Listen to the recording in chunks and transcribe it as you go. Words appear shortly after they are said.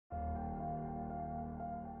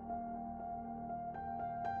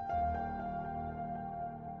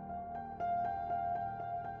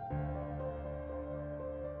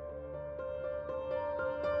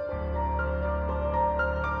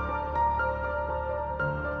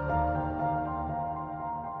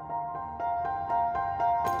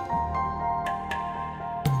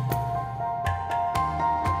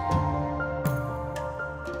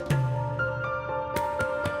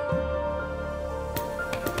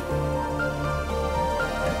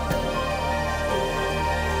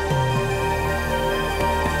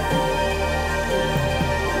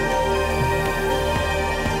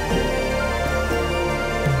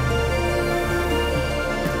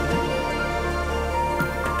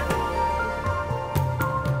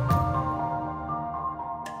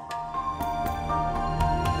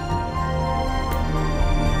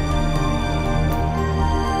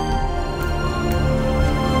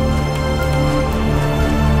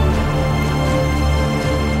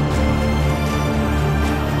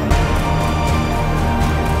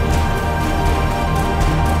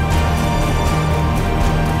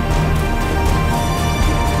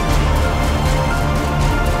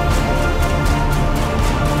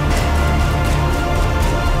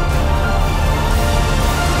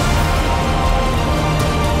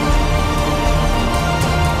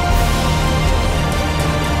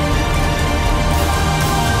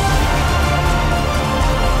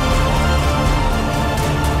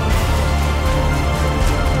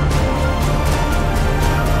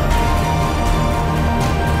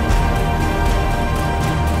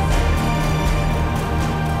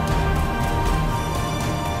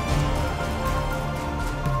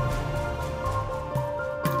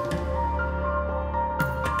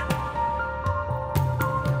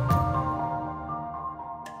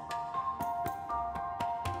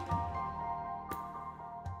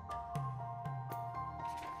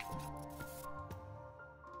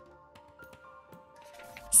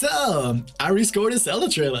So, I rescored a Zelda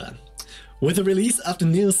trailer. With the release of the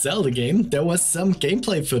new Zelda game, there was some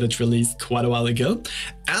gameplay footage released quite a while ago,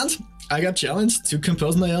 and I got challenged to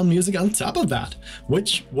compose my own music on top of that,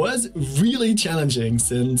 which was really challenging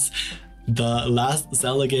since the last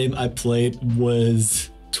Zelda game I played was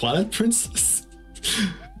Twilight Princess.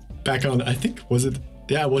 Back on, I think, was it?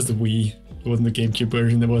 Yeah, it was the Wii. It wasn't the GameCube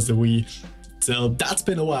version, it was the Wii. So that's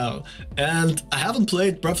been a while, and I haven't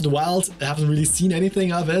played Breath of the Wild, I haven't really seen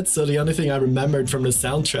anything of it, so the only thing I remembered from the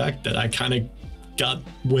soundtrack that I kind of got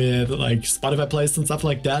with like Spotify plays and stuff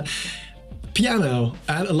like that, piano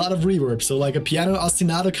and a lot of reverb, so like a piano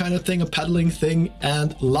ostinato kind of thing, a pedaling thing,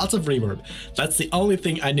 and lots of reverb. That's the only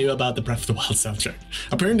thing I knew about the Breath of the Wild soundtrack.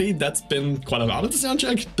 Apparently that's been quite a lot of the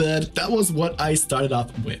soundtrack, but that was what I started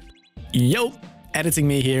off with. Yo! Editing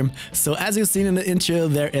me here. So as you've seen in the intro,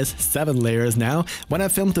 there is 7 layers now. When I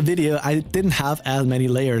filmed the video, I didn't have as many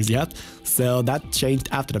layers yet, so that changed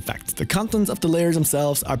after the fact. The contents of the layers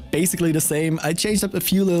themselves are basically the same. I changed up a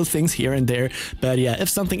few little things here and there, but yeah, if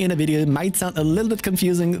something in a video might sound a little bit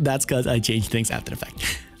confusing, that's because I changed things after the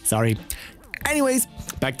fact. Sorry. Anyways,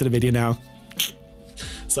 back to the video now.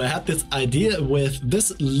 So I had this idea with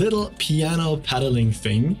this little piano pedaling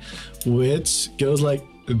thing, which goes like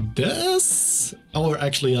this, or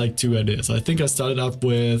actually like 2 ideas. I think I started off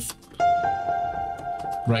with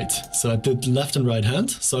right, so I did left and right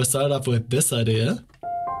hand. So I started off with this idea,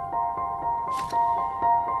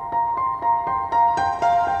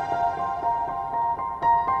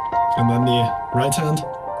 and then the right hand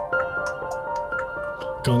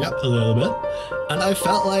going up a little bit, and I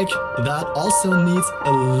felt like that also needs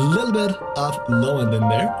a little bit of low end in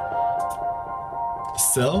there,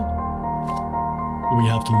 so we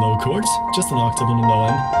have the low chords, just an octave on the low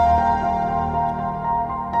end,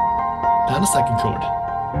 and a second chord.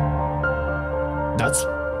 That's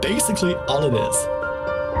basically all it is.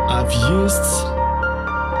 I've used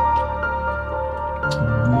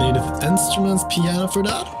native instruments piano for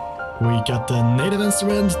that. We got the native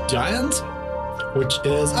instrument Giant, which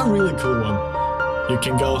is a really cool one. You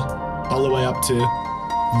can go all the way up to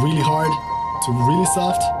really hard to really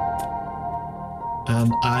soft,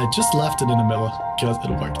 and I just left it in the middle because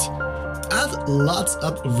it worked. Add lots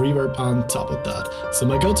of reverb on top of that. So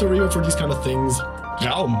my go-to reverb for these kind of things,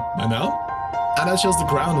 Raum, I know. And I chose the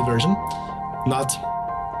grounded version, not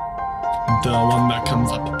the one that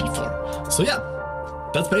comes up before. So yeah,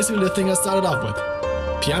 that's basically the thing I started off with.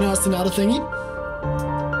 Piano ostinato thingy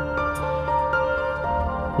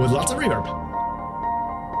with lots of reverb.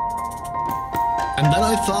 And then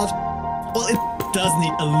I thought, well, it does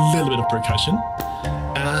need a little bit of percussion.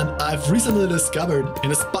 And I've recently discovered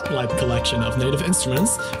in a spotlight collection of native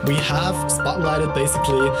instruments, we have spotlighted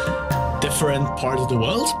basically different parts of the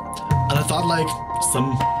world. And I thought like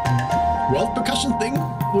some world percussion thing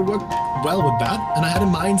would work well with that. And I had in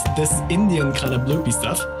mind this Indian kind of loopy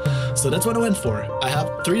stuff. So that's what I went for. I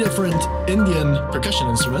have 3 different Indian percussion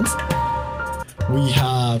instruments. We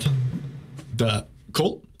have the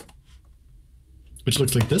kol, which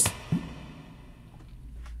looks like this.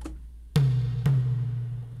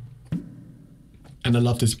 And I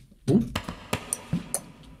love this, ooh,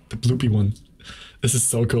 the bloopy one. This is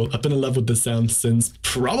so cool. I've been in love with this sound since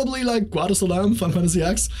probably like Guado Salam, Final Fantasy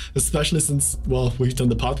X, especially since, well, we've done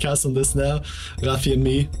the podcast on this now, Rafi and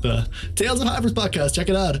me, the Tales of Hybris podcast, check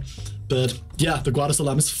it out. But yeah, the Guado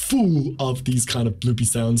Salam is full of these kind of bloopy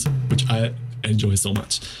sounds, which I enjoy so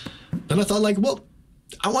much. Then I thought like, well,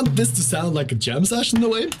 I want this to sound like a jam session in a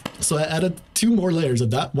way. So I added 2 more layers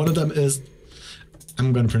of that. One of them is,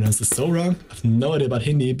 I'm gonna pronounce this so wrong, I have no idea about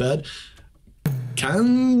Hindi, but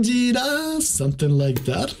Kanjira, something like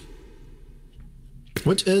that,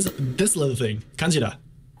 which is this little thing, Kanjira.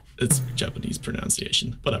 It's Japanese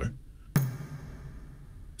pronunciation, whatever.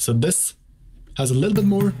 So this has a little bit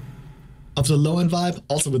more of the low end vibe,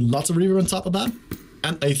 also with lots of reverb on top of that.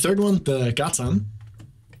 And a third one, the Gatsam,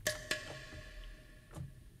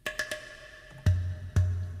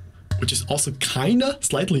 which is also kinda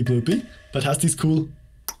slightly bloopy, but has these cool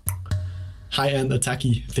high-end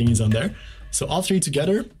attacky thingies on there. So all 3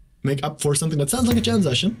 together make up for something that sounds like a jam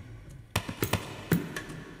session.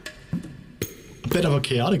 A bit of a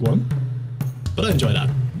chaotic one, but I enjoy that.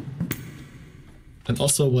 And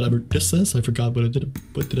also whatever this is, I forgot what did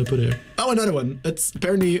I put here? Oh, another one. It's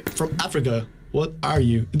apparently from Africa. What are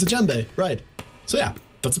you? It's a djembe, right. So yeah,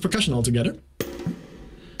 that's the percussion altogether.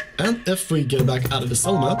 And if we get back out of the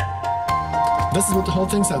solo map, this is what the whole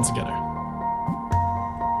thing sounds together.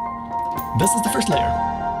 This is the first layer.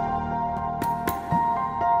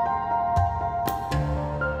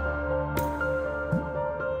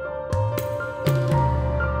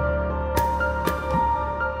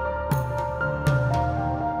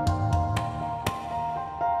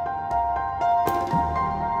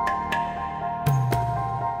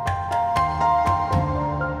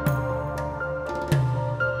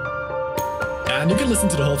 And you can listen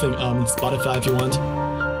to the whole thing on Spotify if you want.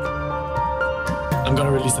 I'm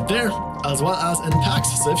gonna release it there, as well as in packs.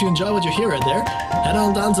 So if you enjoy what you hear right there, head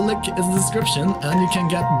on down to the link in the description and you can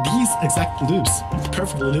get these exact loops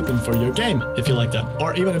perfectly looping for your game if you like that,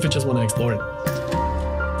 or even if you just want to explore it.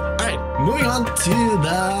 Alright, moving on to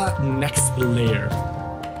the next layer.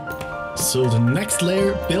 So the next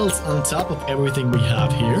layer builds on top of everything we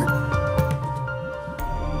have here.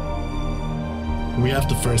 We have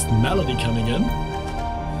the first melody coming in.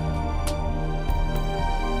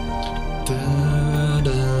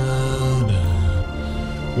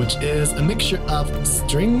 Which is a mixture of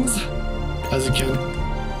strings, as you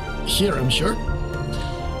can hear, I'm sure,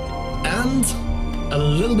 and a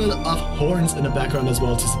little bit of horns in the background as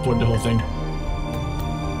well to support the whole thing.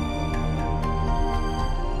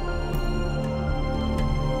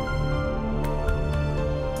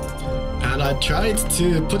 And I tried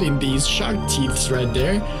to put in these shark teeth right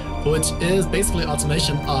there, which is basically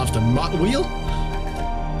automation of the mod wheel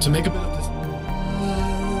to make a bit of this.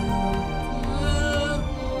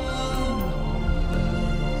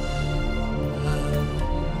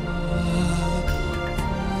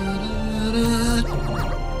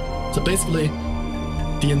 So basically,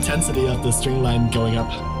 the intensity of the string line going up.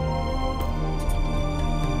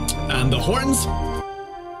 And the horns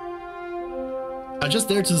are just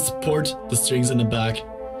there to support the strings in the back.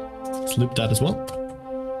 Let's loop that as well.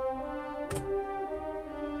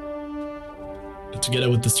 Together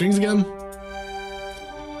with the strings again.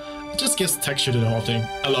 It just gives texture to the whole thing.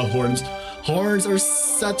 I love horns. Horns are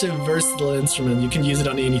such a versatile instrument. You can use it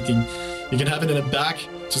on anything. You can have it in the back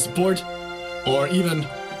to support, or even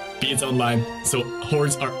be its own line. So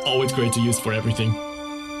horns are always great to use for everything.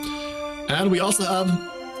 And we also have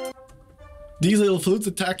these little flutes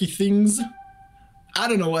attacky things. I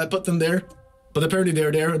don't know why I put them there, but apparently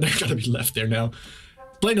they're there and they're gonna be left there now.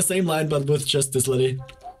 Playing the same line, but with just this little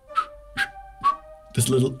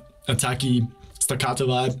attacky staccato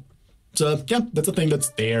vibe. So yeah, that's a thing that's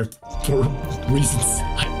there for reasons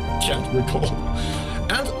I can't recall.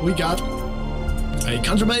 And we got a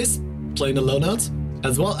contrabass playing the low notes,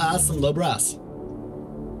 as well as some low brass.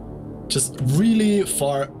 Just really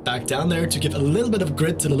far back down there to give a little bit of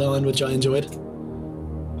grit to the low end, which I enjoyed.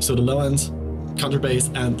 So the low end, contrabass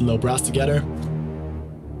and low brass together.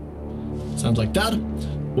 Sounds like that,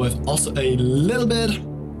 with also a little bit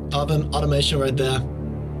of an automation right there.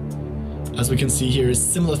 As we can see here, a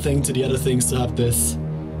similar thing to the other things to have this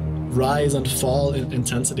rise and fall in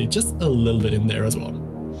intensity, just a little bit in there as well,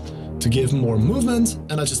 to give more movement.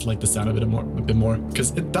 And I just like the sound of it a bit more,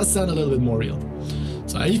 because it does sound a little bit more real.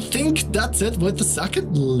 So I think that's it with the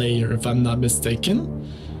second layer, if I'm not mistaken.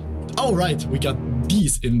 Oh right, we got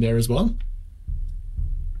these in there as well.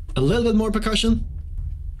 A little bit more percussion.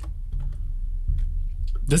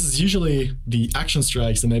 This is usually the action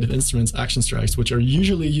strikes, the Native Instruments action strikes, which are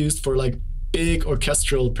usually used for like big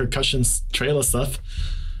orchestral percussion trailer stuff.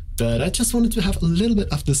 But I just wanted to have a little bit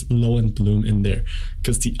of this low end bloom in there,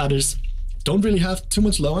 because the others don't really have too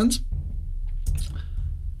much low end.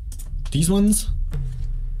 These ones,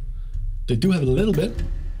 they do have a little bit,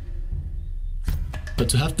 but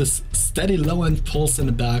to have this steady low end pulse in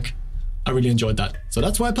the back, I really enjoyed that. So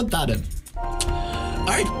that's why I put that in. All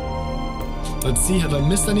right. Let's see, have I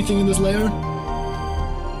missed anything in this layer?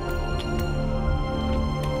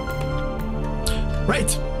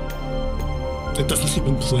 Right! It doesn't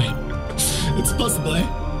even play. It's supposed to play.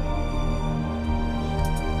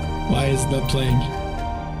 Why is it not playing?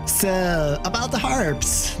 So, about the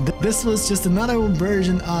harps. This was just another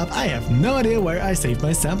version of, I have no idea where I saved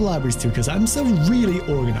my sample libraries to, because I'm so really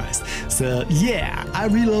organized. So yeah, I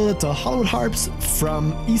reloaded the Hollywood harps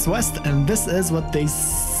from East West, and this is what they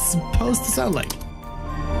supposed to sound like.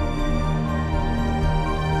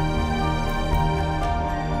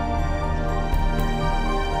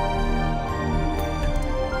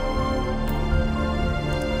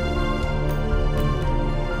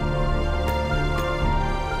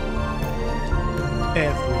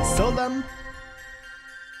 If we sold them,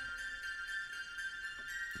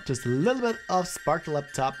 just a little bit of sparkle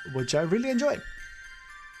up top, which I really enjoy.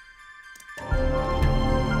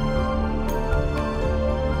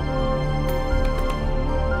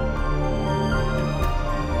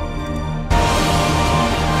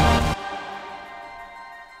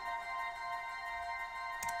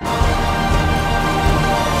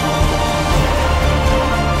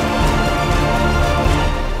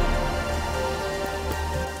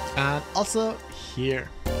 And also here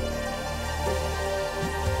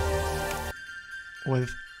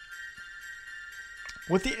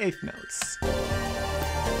with the eighth notes.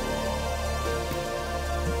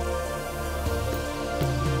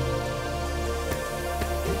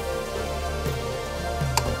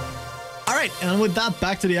 Alright, and with that,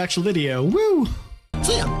 back to the actual video. Woo!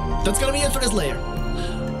 So yeah, that's gonna be it for this layer.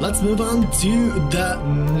 Let's move on to the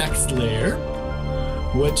next layer,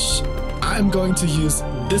 which I'm going to use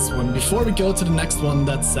this one. Before we go to the next one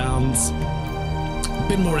that sounds a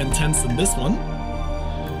bit more intense than this one,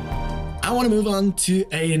 I want to move on to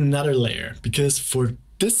another layer, because for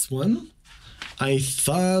this one, I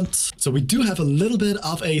thought... So we do have a little bit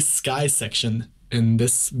of a sky section in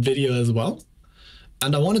this video as well.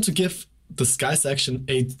 And I wanted to give the sky section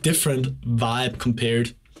a different vibe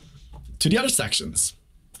compared to the other sections.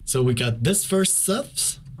 So we got this first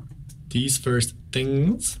stuff, these first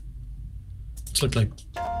things, which look like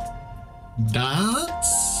that.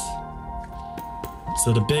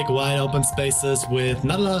 So the big wide open spaces with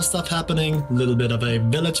not a lot of stuff happening, a little bit of a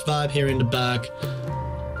village vibe here in the back.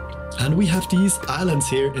 And we have these islands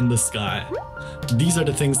here in the sky. These are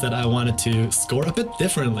the things that I wanted to score a bit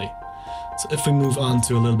differently. So if we move on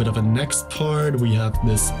to a little bit of a next part, we have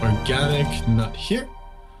this organic, not here.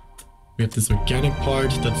 We have this organic part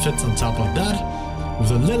that fits on top of that, with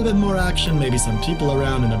a little bit more action, maybe some people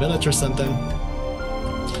around in a village or something.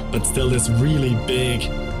 But still this really big,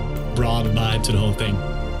 broad vibe to the whole thing.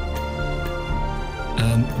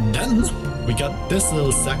 And then we got this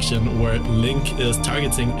little section where Link is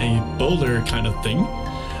targeting a boulder kind of thing.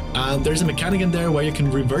 And there's a mechanic in there where you can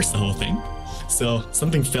reverse the whole thing. So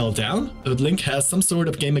something fell down, but Link has some sort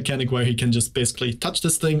of game mechanic where he can just basically touch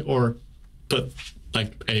this thing or put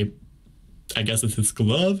like a, I guess it's his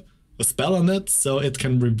glove, a spell on it, so it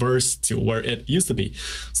can reverse to where it used to be.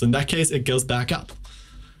 So in that case, it goes back up.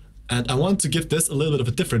 And I want to give this a little bit of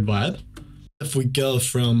a different vibe. If we go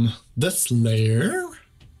from this layer,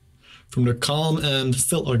 from the calm and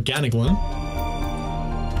still organic one,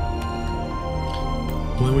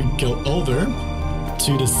 when we go over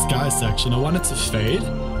to the sky section, I want it to fade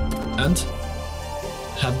and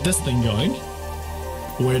have this thing going,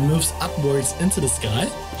 where it moves upwards into the sky.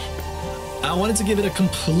 I wanted to give it a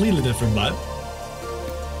completely different vibe.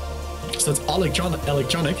 So it's all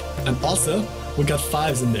electronic, and also we got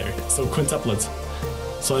fives in there, so quintuplets.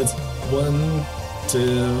 So it's 1,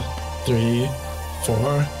 2, 3, 4,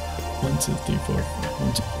 1, 2, 3, 4,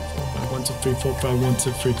 1, 2, 1, 2, 3, 4, 5, 1,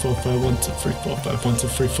 2, 3, 4, 5, 1, 2, 3, 4, 5, 1, 2,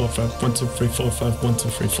 3, 4, 5, 1, 2, 3, 4, 5, 1, 2,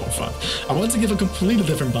 3, 4, 5. I want to give a completely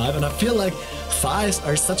different vibe, and I feel like fives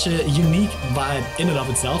are such a unique vibe in and of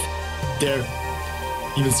itself. They're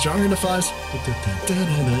even stronger than fives. 1, 2,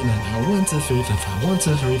 3, 4, 5, 1,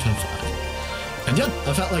 2, 3, 4, 5. And yeah,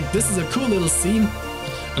 I felt like this is a cool little scene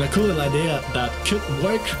and a cool little idea that could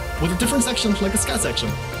work with a different section, like a sky section.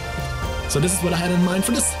 So this is what I had in mind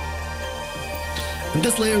for this. In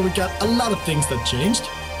this layer, we got a lot of things that changed.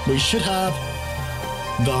 We should have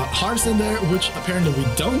the harps in there, which apparently we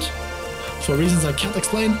don't, for reasons I can't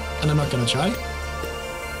explain, and I'm not gonna try.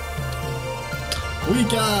 We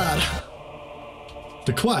got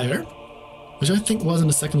the choir, which I think was in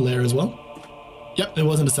the second layer as well. Yep, it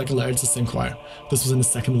was in the second layer, it's the same choir. This was in the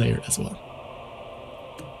second layer as well.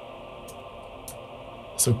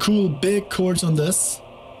 So cool big chords on this.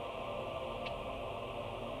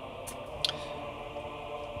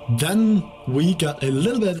 Then we got a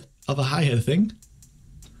little bit of a hi-hat thing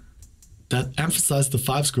that emphasized the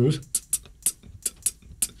fives groove.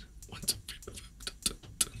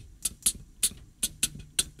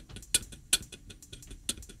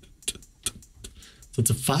 So it's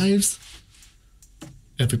a fives.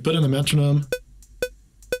 If we put in a metronome,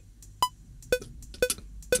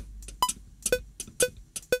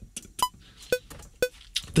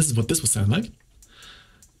 this is what this would sound like.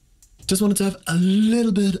 Just wanted to have a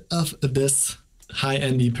little bit of this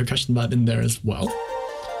high-endy percussion vibe in there as well.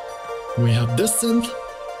 We have this synth,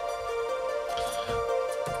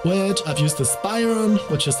 which I've used the Spire on,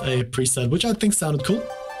 which is a preset, which I think sounded cool.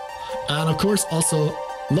 And of course also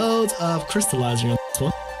loads of crystallizer on this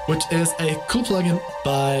one, which is a cool plugin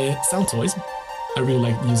by Sound Toys. I really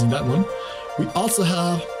like using that one. We also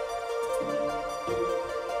have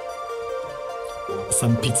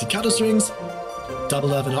some pizzicato strings, double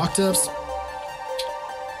 11 octaves,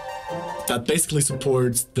 that basically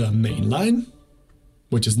supports the main line,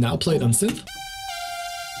 which is now played on synth.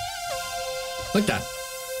 Like that.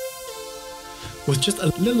 With just a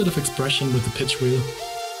little bit of expression with the pitch wheel.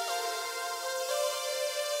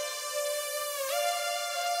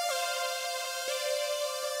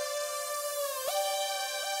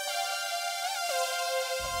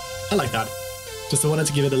 I like that. Just I wanted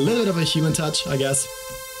to give it a little bit of a human touch, I guess.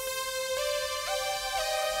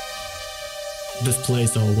 This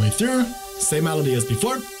plays the whole way through. Same melody as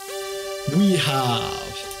before. We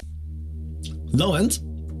have low end.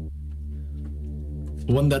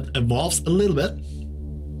 One that evolves a little bit.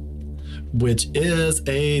 which is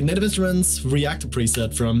a Native Instruments Reactor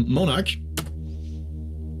preset from Monarch.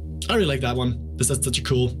 I really like that one. This has such a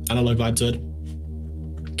cool analog vibe to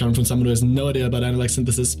it. Coming from someone who has no idea about analog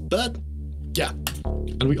synthesis, but yeah.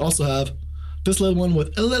 And we also have this little one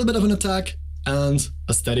with a little bit of an attack and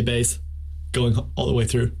a steady bass going all the way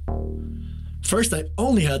through. First, I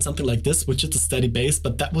only had something like this, which is a steady bass,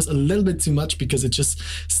 but that was a little bit too much because it just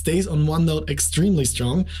stays on one note extremely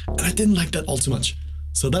strong, and I didn't like that all too much.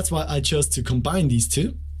 So that's why I chose to combine these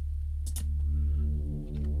two.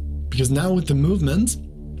 Because now with the movement,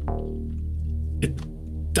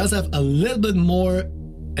 it does have a little bit more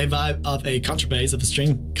a vibe of a contrabass, of a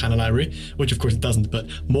string kind of library, which of course it doesn't, but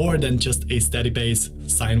more than just a steady bass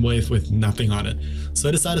sine wave with nothing on it. So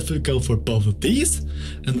I decided to go for both of these.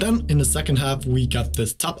 And then in the second half, we got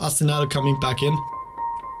this top ostinato coming back in,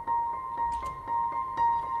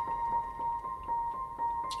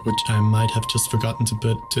 which I might have just forgotten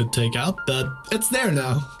to take out, but it's there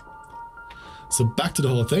now. So back to the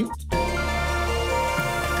whole thing.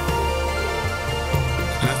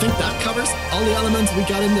 I think that covers all the elements we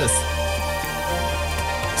got in this.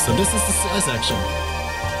 So this is the side section.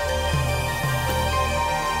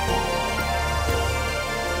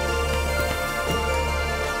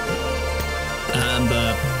 And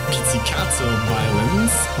the pizzicato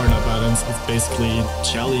violins, or not violins, it's basically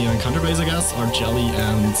cello and contrabass, I guess, or cello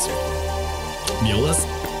and violas.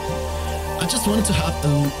 I just wanted to have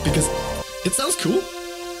because it sounds cool,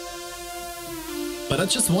 but I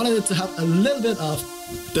just wanted it to have a little bit of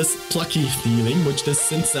this plucky feeling, which this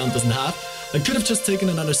synth sound doesn't have. I could have just taken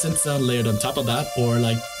another synth sound layered on top of that, or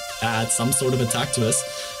like add some sort of attack to this.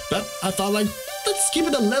 But I thought like, let's keep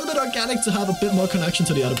it a little bit organic to have a bit more connection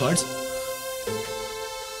to the other parts.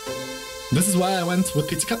 This is why I went with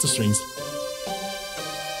pizzicato strings,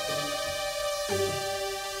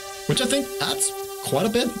 which I think adds quite a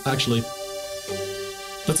bit, actually.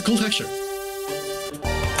 That's a cool texture.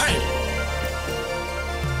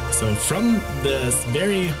 So from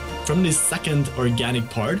this second organic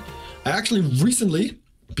part, I actually recently,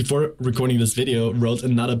 before recording this video, wrote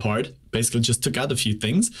another part, basically just took out a few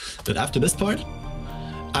things. But after this part,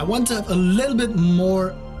 I want to have a little bit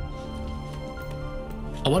more.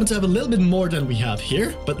 I wanted to have a little bit more than we have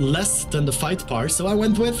here, but less than the fight part. So I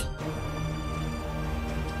went with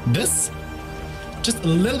this, just a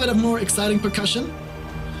little bit of more exciting percussion.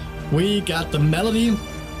 We got the melody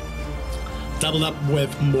doubled up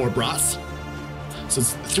with more brass. So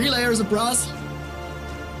it's 3 layers of brass.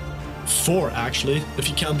 4 actually, if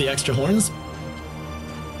you count the extra horns.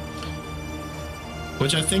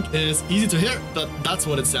 Which I think is easy to hear, but that's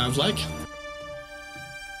what it sounds like.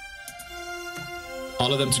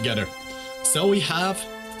 All of them together. So we have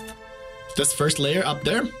this first layer up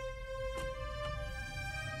there,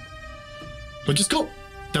 which is cool.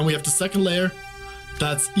 Then we have the second layer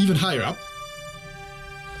that's even higher up.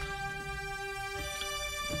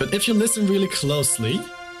 But if you listen really closely,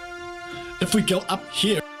 if we go up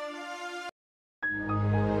here.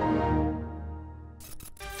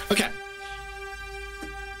 Okay.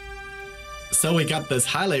 So we got this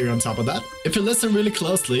high layer on top of that. If you listen really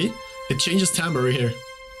closely, it changes timbre here.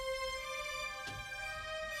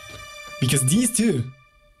 Because these two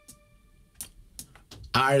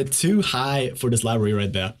are too high for this library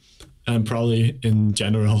right there. And probably in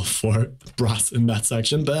general for brass in that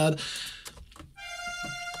section, but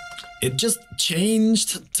it just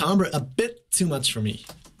changed timbre a bit too much for me.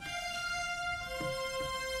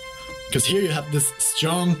 Because here you have this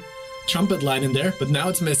strong trumpet line in there, but now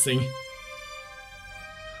it's missing.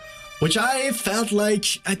 Which I felt like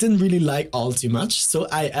I didn't really like all too much, so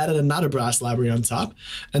I added another brass library on top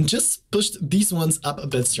and just pushed these ones up a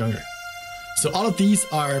bit stronger. So all of these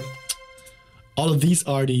are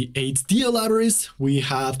the 8 Dio libraries. We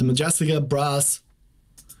have the Majestica brass,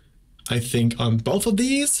 I think, on both of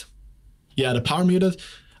these. Yeah, the power muted.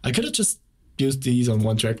 I could have just used these on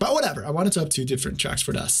one track, but whatever. I wanted to have 2 different tracks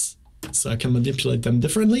for this, so I can manipulate them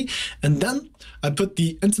differently. And then I put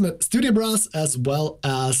the intimate studio brass as well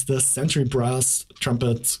as the Century brass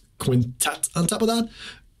trumpet quintet on top of that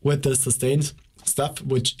with the sustained stuff,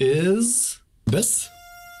 which is this,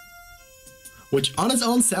 which on its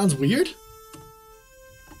own sounds weird,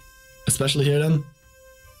 especially here then.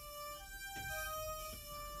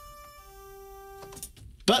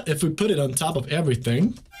 But if we put it on top of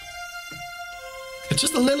everything, it's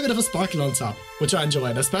just a little bit of a sparkle on top, which I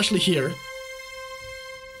enjoyed, especially here.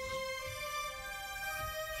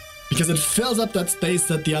 Because it fills up that space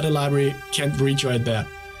that the other library can't reach right there.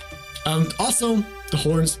 And also the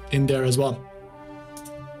horns in there as well.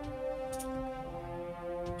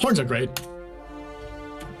 Horns are great.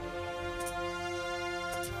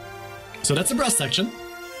 So that's the brass section.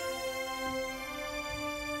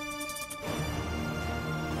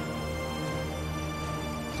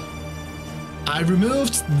 I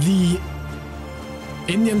removed the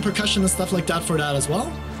Indian percussion and stuff like that for that as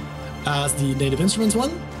well as the native instruments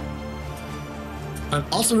one. And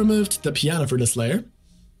also removed the piano for this layer.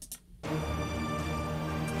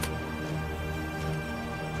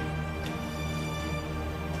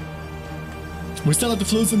 We still have the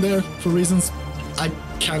flutes in there for reasons I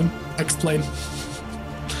can't explain.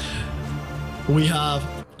 We have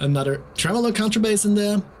another tremolo contrabass in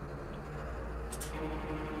there.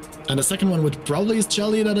 And the second one, which probably is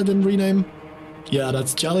Jelly that I didn't rename. Yeah,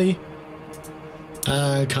 that's Jelly.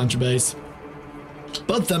 And contrabass.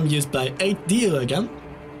 Both of them used by 8D again.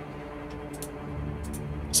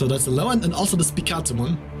 So that's the low end and also the spiccato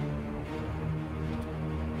one.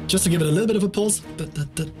 Just to give it a little bit of a pulse.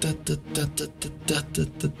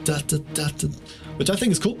 Which I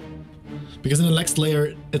think is cool. Because in the next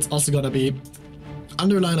layer, it's also gonna be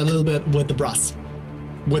underlined a little bit with the brass.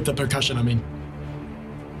 With the percussion, I mean.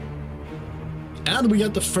 And we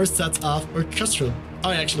got the first set of orchestral.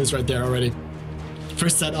 Oh, actually, it's right there already.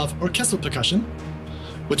 First set of orchestral percussion,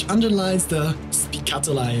 which underlines the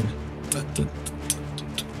spiccato line.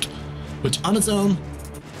 Which on its own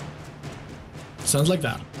sounds like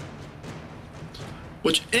that.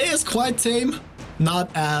 Which is quite tame, not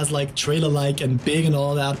as like trailer-like and big and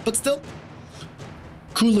all that, but still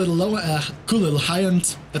cool little cool little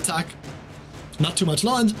high-end attack. Not too much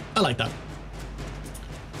low-end. I like that.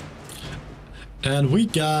 And we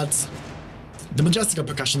got the Majestica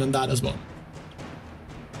percussion in that as well.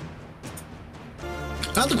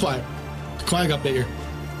 And the choir. The choir got bigger.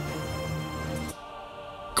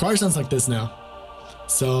 Choir sounds like this now.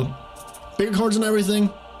 So, bigger chords and everything.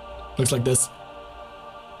 Looks like this.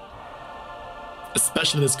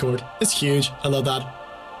 Especially this chord. It's huge. I love that.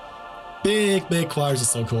 Big, big choirs are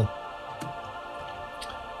so cool.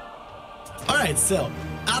 Alright, so,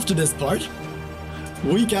 after this part,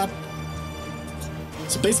 we got...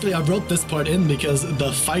 So basically I wrote this part in because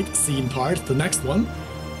the fight scene part, the next one,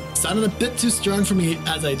 sounded a bit too strong for me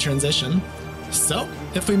as a transition. So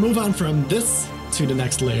if we move on from this to the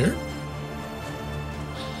next layer,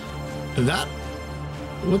 that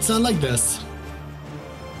would sound like this.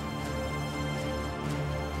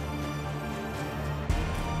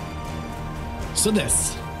 So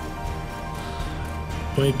this.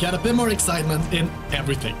 We get a bit more excitement in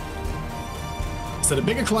everything. So the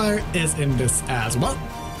bigger choir is in this as well.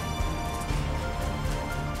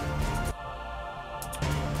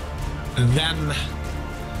 And then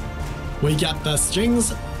we get the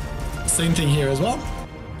strings, same thing here as well.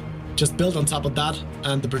 Just built on top of that,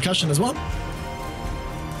 and the percussion as well.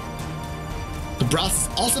 The brass is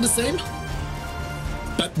also the same.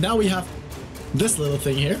 But now we have this little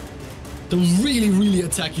thing here. The really, really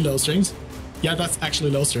attacky low strings. Yeah, that's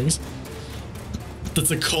actually low strings.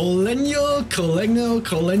 That's a Colegno,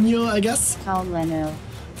 I guess. Colegno.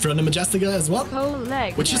 From the Majestica as well.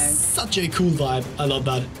 Colegno. Which is such a cool vibe. I love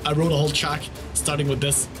that. I wrote a whole track starting with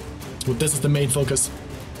this. With this as the main focus.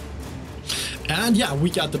 And yeah, we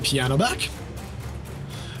got the piano back.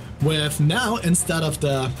 With now, instead of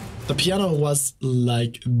the piano was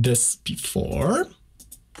like this before. 1,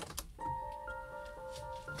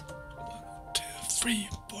 2, 3,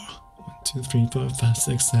 4. 1, 2, 3, 4, 5,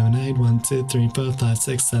 6, 7, 8. 1, 2, 3, 4, 5,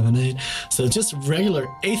 6, 7, 8. So just regular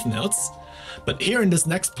eighth notes. But here in this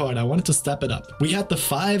next part, I wanted to step it up. We had the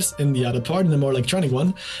fives in the other part, in the more electronic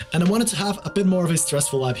one, and I wanted to have a bit more of a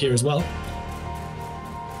stressful vibe here as well.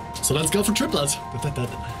 So let's go for triplets. 1,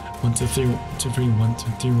 2, 3, 1, 2, 3, 1,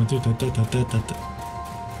 2, 3, 1, 2,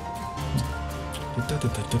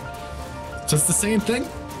 So it's the same thing,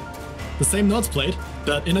 the same notes played,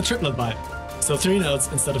 but in a triplet vibe. So 3 notes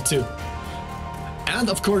instead of 2. And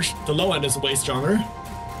of course, the low end is way stronger.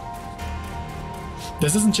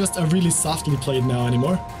 This isn't just a really softly played now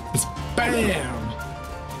anymore. It's BAM!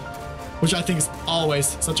 Which I think is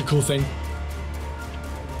always such a cool thing.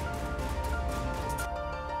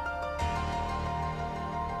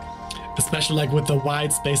 Especially like with the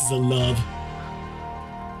wide spaces of love.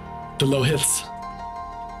 The low hits.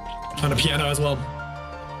 On the piano as well.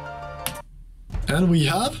 And we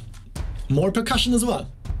have more percussion as well.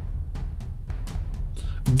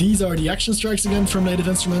 These are the action strikes again from native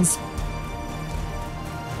instruments.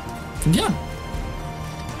 And yeah,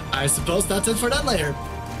 I suppose that's it for that layer.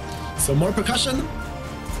 So more percussion,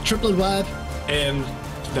 triplet vibe, and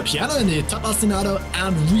the piano and the top ostinato,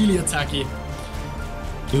 and really attacky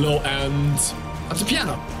low end of the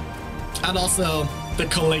piano. And also the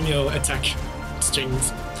Colegno attack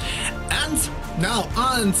strings. And now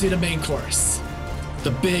on to the main chorus.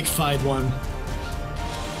 the big fight one.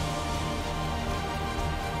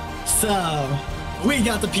 So, we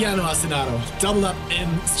got the piano ostinato, doubled up in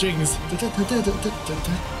strings,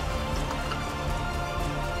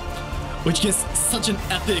 which gives such an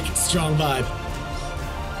epic, strong vibe.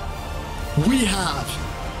 We have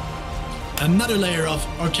another layer of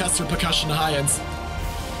orchestral percussion high-ends.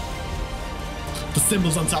 The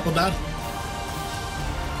cymbals on top of that,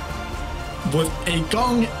 with a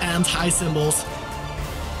gong and high cymbals.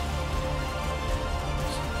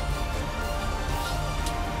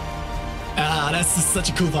 That's just such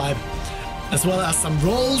a cool vibe. As well as some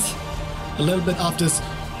rolls, a little bit of this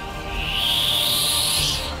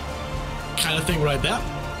kind of thing right there.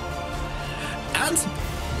 And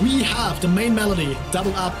we have the main melody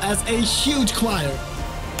doubled up as a huge choir.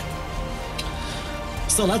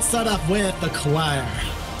 So let's start off with the choir.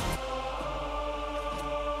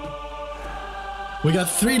 We got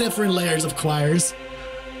 3 different layers of choirs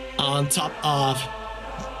on top of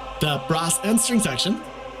the brass and string section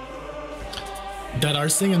that are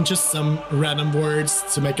singing just some random words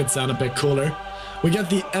to make it sound a bit cooler. We got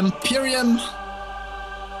the Imperium.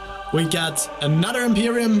 We got another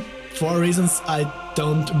Imperium for reasons I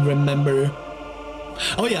don't remember.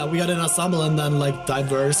 Oh yeah, we got an ensemble and then like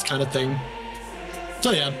diverse kind of thing.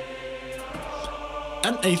 So yeah.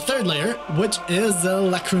 And a 3rd layer, which is the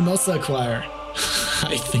Lacrimosa choir.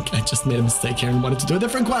 I think I just made a mistake here and wanted to do a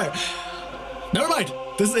different choir. Never mind,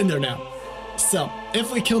 this is in there now. So,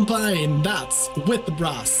 if we combine that with the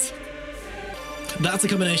brass, that's a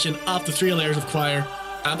combination of the 3 layers of choir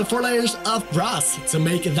and the 4 layers of brass to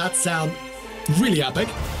make that sound really epic.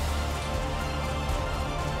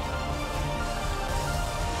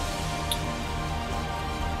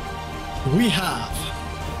 We have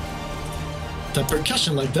the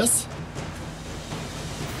percussion like this,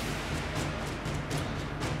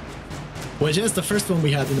 which is the first one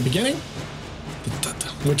we had in the beginning,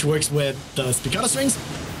 which works with the spiccato strings,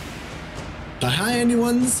 the high-end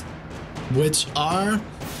ones, which are,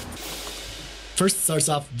 first starts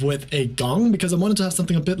off with a gong, because I wanted to have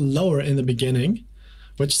something a bit lower in the beginning,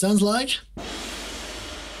 which sounds like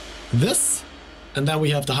this, and then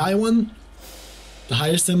we have the high one, the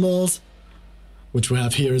higher cymbals, which we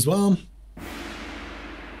have here as well,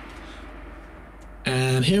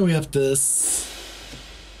 and here we have this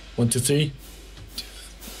 1, 2, 3.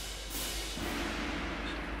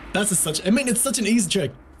 That's just such, I mean, it's such an easy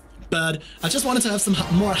trick, but I just wanted to have some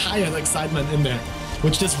more high-end excitement in there,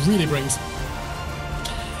 which this really brings.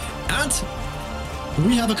 And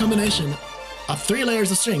we have a combination of 3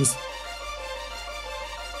 layers of strings.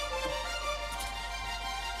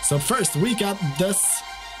 So first we got this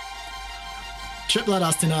triplet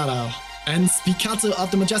ostinato and spiccato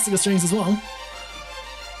of the Majestica strings as well.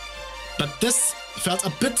 But this felt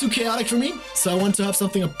a bit too chaotic for me, so I want to have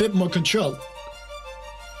something a bit more controlled.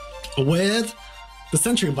 With the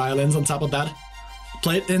century violins on top of that,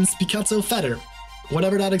 played in spiccato feather.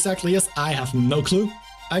 Whatever that exactly is, I have no clue.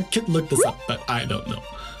 I could look this up, but I don't know.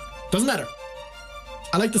 Doesn't matter.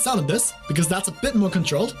 I like the sound of this, because that's a bit more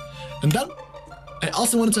controlled. And then, I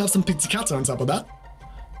also wanted to have some pizzicato on top of that,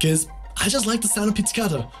 because I just like the sound of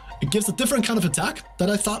pizzicato. It gives a different kind of attack that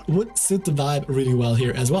I thought would suit the vibe really well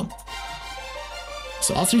here as well.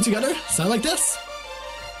 So all 3 together sound like this.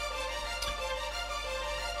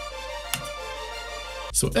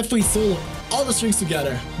 So if we sew all the strings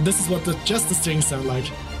together, this is what just the strings sound like.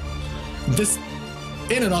 This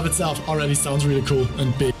in and of itself already sounds really cool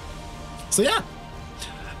and big. So yeah,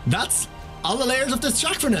 that's all the layers of this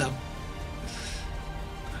track for now.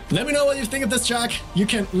 Let me know what you think of this track. You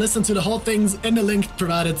can listen to the whole things in the link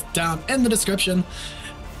provided down in the description.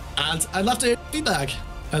 And I'd love to hear feedback.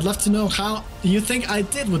 I'd love to know how you think I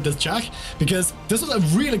did with this track, because this was a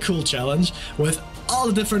really cool challenge with all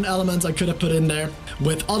the different elements I could have put in there,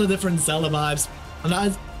 with all the different Zelda vibes, and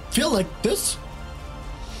I feel like this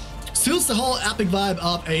suits the whole epic vibe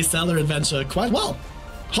of a Zelda adventure quite well.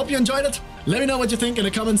 Hope you enjoyed it. Let me know what you think in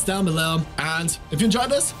the comments down below, and if you enjoyed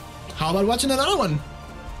this, how about watching another one?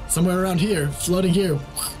 Somewhere around here, floating here.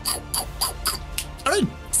 Alright,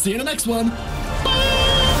 see you in the next one.